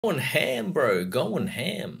Going ham, bro. Going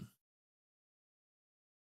ham.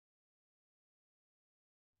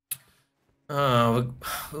 Oh,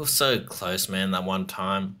 we were so close, man, that one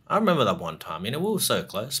time. I remember that one time. You know, we were so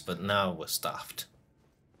close, but now we're stuffed.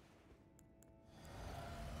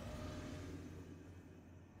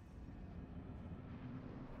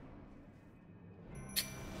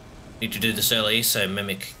 Need to do this early so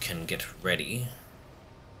Mimic can get ready.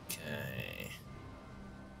 Okay.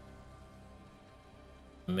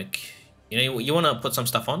 Mimic, you know, you want to put some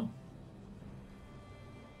stuff on?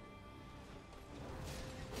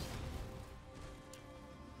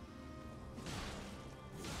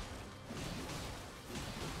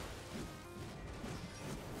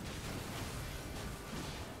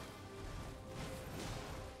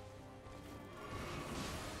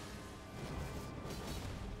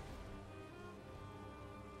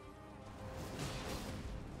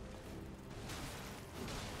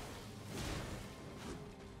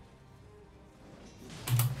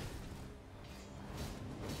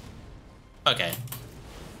 Okay.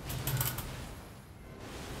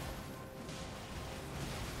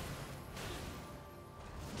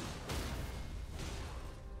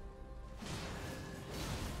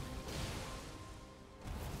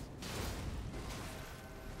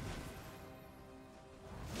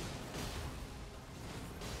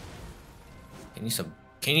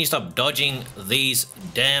 Can you stop dodging these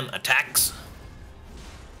damn attacks?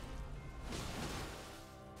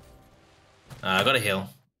 I gotta heal.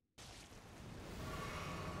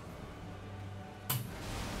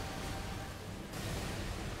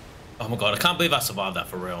 Oh my god, I can't believe I survived that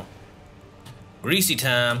for real. Greasy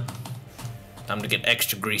time. Time to get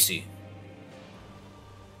extra greasy.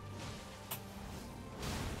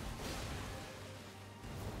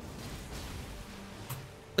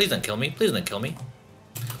 Please don't kill me. Please don't kill me.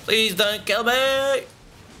 Please don't kill me! If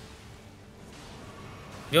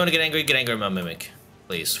you want to get angry at my Mimic.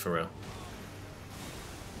 Please, for real.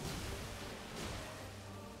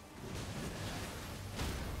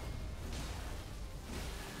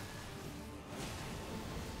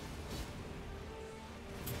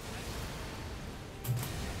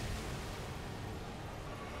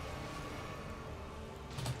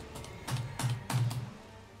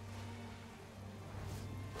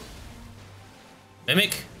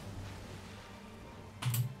 Mimic?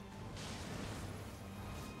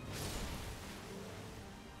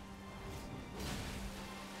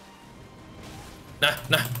 Nah,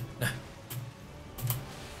 nah, nah.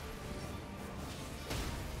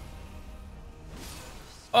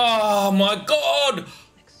 Oh my god!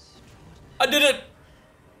 I did it!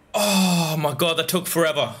 Oh my god, that took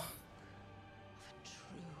forever.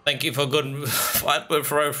 Thank you for good fight, but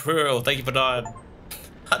for real. Thank you for dying.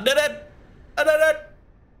 I did it! I did it!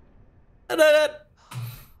 I did it!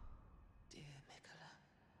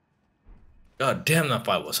 God damn, that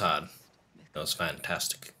fight was hard. That was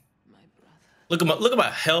fantastic. Look at my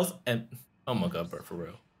health and oh my god, bro, for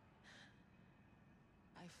real.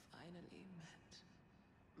 I finally met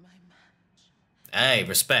my match. Hey,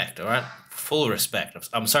 respect, all right? Full respect.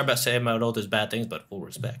 I'm sorry about saying about all those bad things, but full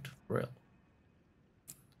respect, for real.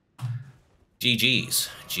 GG's,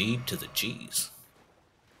 G to the G's.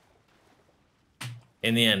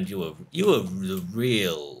 In the end, you were the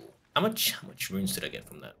real. How much runes did I get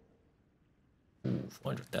from that? Ooh,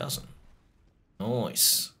 400,000.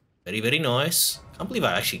 Nice, very nice. Can't believe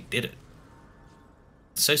I actually did it.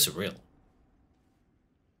 It's so surreal.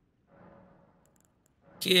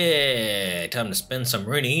 Yeah, time to spend some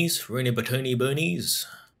roonies, rooney batoony boonies.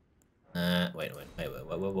 Wait.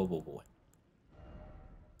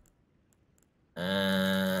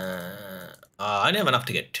 I only have enough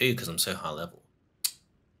to get 2 because I'm so high level.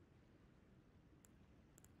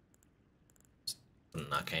 An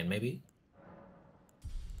arcane, maybe?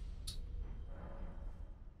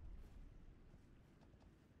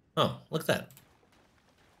 Oh, look at that.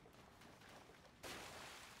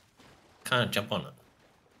 Can't jump on it.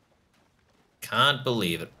 Can't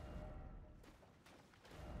believe it.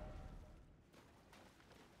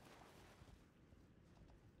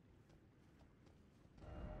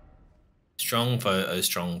 Strong foe, oh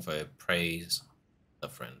strong foe, praise the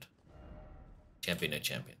friend. Champion, no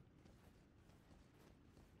champion.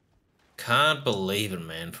 Can't believe it,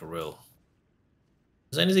 man, for real.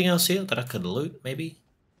 Is there anything else here that I could loot, maybe?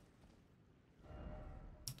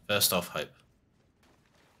 First off, hope.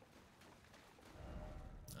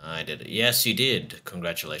 I did it. Yes, you did.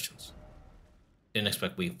 Congratulations. Didn't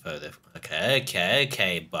expect we further.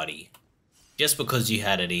 Okay, buddy. Just because you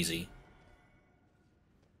had it easy.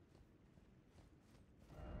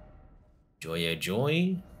 Joy,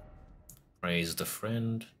 joy. Praise the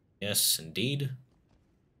friend. Yes, indeed.